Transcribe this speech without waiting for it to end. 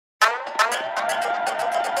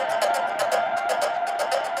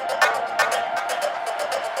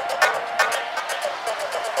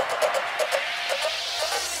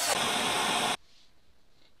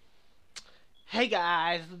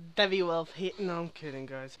guys, Debbie Wolf here. No, I'm kidding,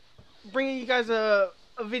 guys. Bringing you guys a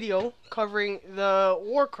video covering the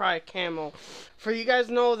Warcry camo. For you guys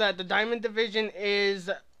know that the Diamond Division is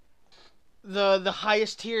the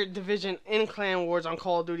highest tier division in Clan Wars on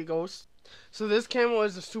Call of Duty Ghosts. So this camo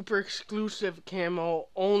is a super exclusive camo,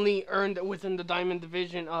 only earned within the Diamond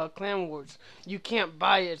Division Clan Wars. You can't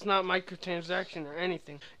buy it. It's not microtransaction or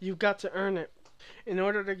anything. You've got to earn it. In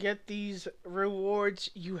order to get these rewards,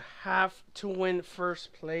 you have to win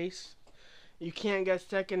first place. You can't get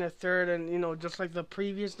second or third, and you know, just like the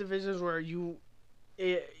previous divisions where you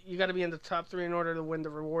got to be in the top 3 in order to win the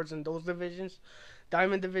rewards in those divisions.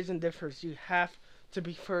 Diamond Division differs. You have to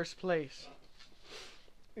be first place.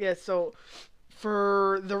 Yeah, so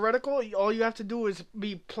for the reticle, all you have to do is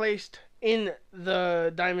be placed in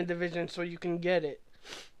the Diamond Division so you can get it.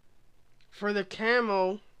 For the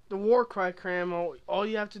camo, the Warcry camo, all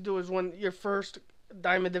you have to do is win your first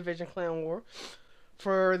Diamond Division Clan War.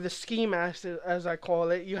 For the ski mask, as I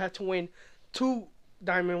call it, you have to win 2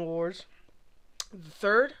 Diamond Wars. The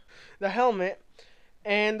third, the helmet,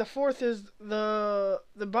 and the fourth is the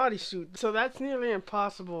bodysuit. So that's nearly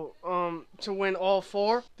impossible to win all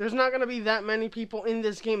 4. There's not going to be that many people in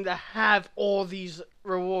this game that have all these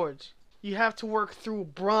rewards. You have to work through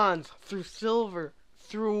bronze, through silver,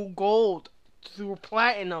 through gold, through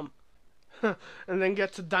platinum, and then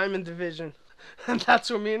get to Diamond Division. And that's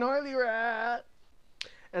where me and Harley were at.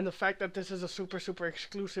 And the fact that this is a super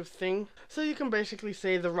exclusive thing, so you can basically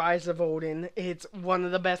say the Ryse of Odin, it's one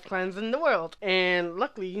of the best clans in the world. And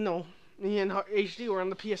luckily, you know, me and HD were on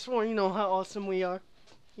the PS4, you know how awesome we are.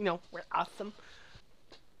 You know, we're awesome.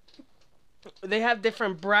 They have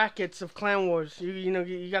different brackets of Clan Wars. You know,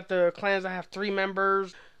 you got the clans that have 3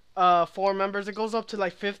 members, 4 members. It goes up to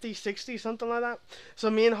like 50, 60, something like that. So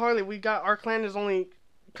me and Harley, we got, our clan is only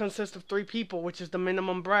consists of 3 people, which is the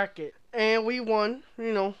minimum bracket, and we won,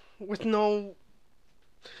 you know, with no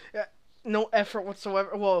effort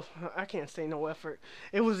whatsoever. Well, I can't say no effort.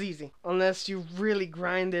 It was easy, unless you really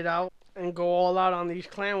grind it out and go all out on these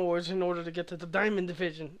Clan Wars in order to get to the Diamond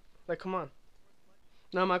Division. Like, come on.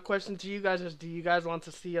 Now my question to you guys is, do you guys want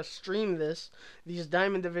to see us stream these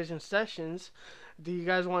Diamond Division sessions? Do you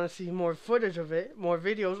guys want to see more footage of it, more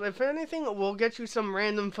videos? If anything, we'll get you some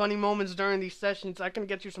random funny moments during these sessions. I can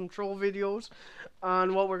get you some troll videos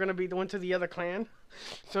on what we're going to be doing to the other clan.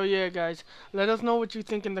 So yeah, guys, let us know what you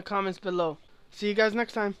think in the comments below. See you guys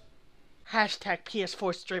next time. Hashtag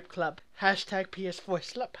PS4 Strip Club. Hashtag PS4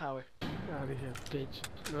 Slut Power. Out of here, bitch.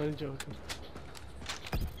 Not joking.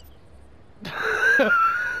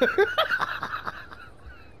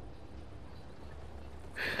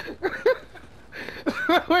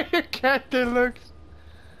 The way your character looks.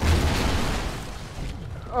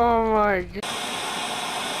 Oh my god.